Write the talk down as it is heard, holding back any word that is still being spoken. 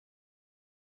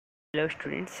Hello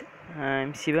students,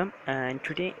 I'm Shivam and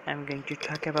today I'm going to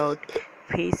talk about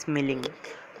face milling.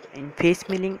 In face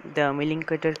milling, the milling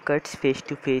cutter cuts face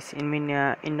to face. In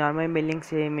normal milling,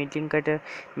 say milling cutter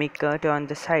may cut on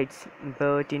the sides,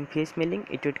 but in face milling,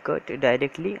 it would cut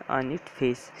directly on its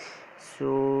face.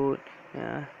 So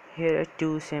uh, here are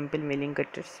two simple milling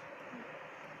cutters.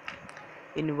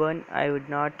 In one, I would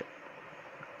not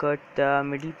cut the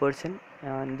middle portion.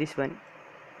 On this one,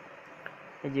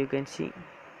 as you can see,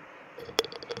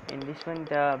 in this one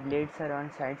the blades are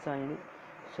on sides only,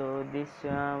 so this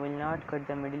will not cut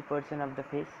the middle portion of the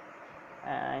face,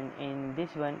 and in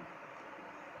this one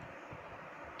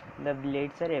the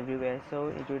blades are everywhere, so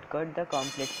it would cut the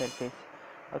complete surface.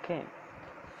 Okay,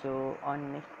 so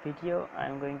on next video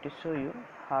I'm going to show you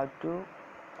how to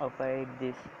operate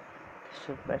this.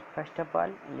 So first of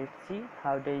all, let's see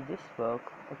how does this work.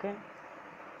 Okay,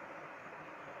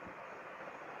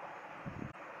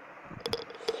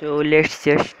 so let's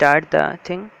just start the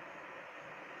thing.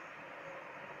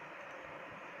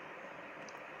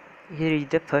 Here is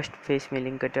the first face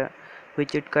milling cutter,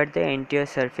 which would cut the entire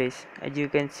surface. As you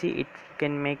can see, it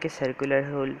can make a circular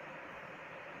hole,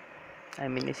 I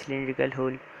mean a cylindrical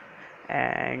hole,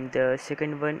 and the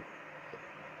second one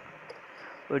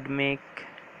would make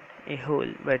a hole,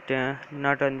 but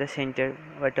not on the center,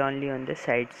 but only on the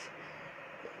sides.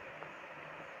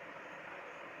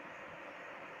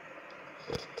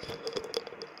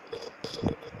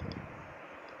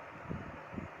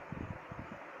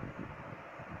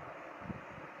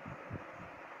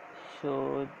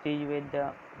 So these were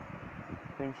the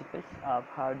principles of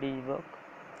how these work.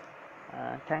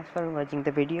 Thanks for watching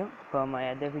the video. For my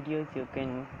other videos, you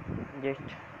can just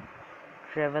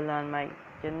travel on my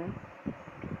channel.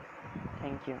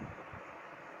 Thank you.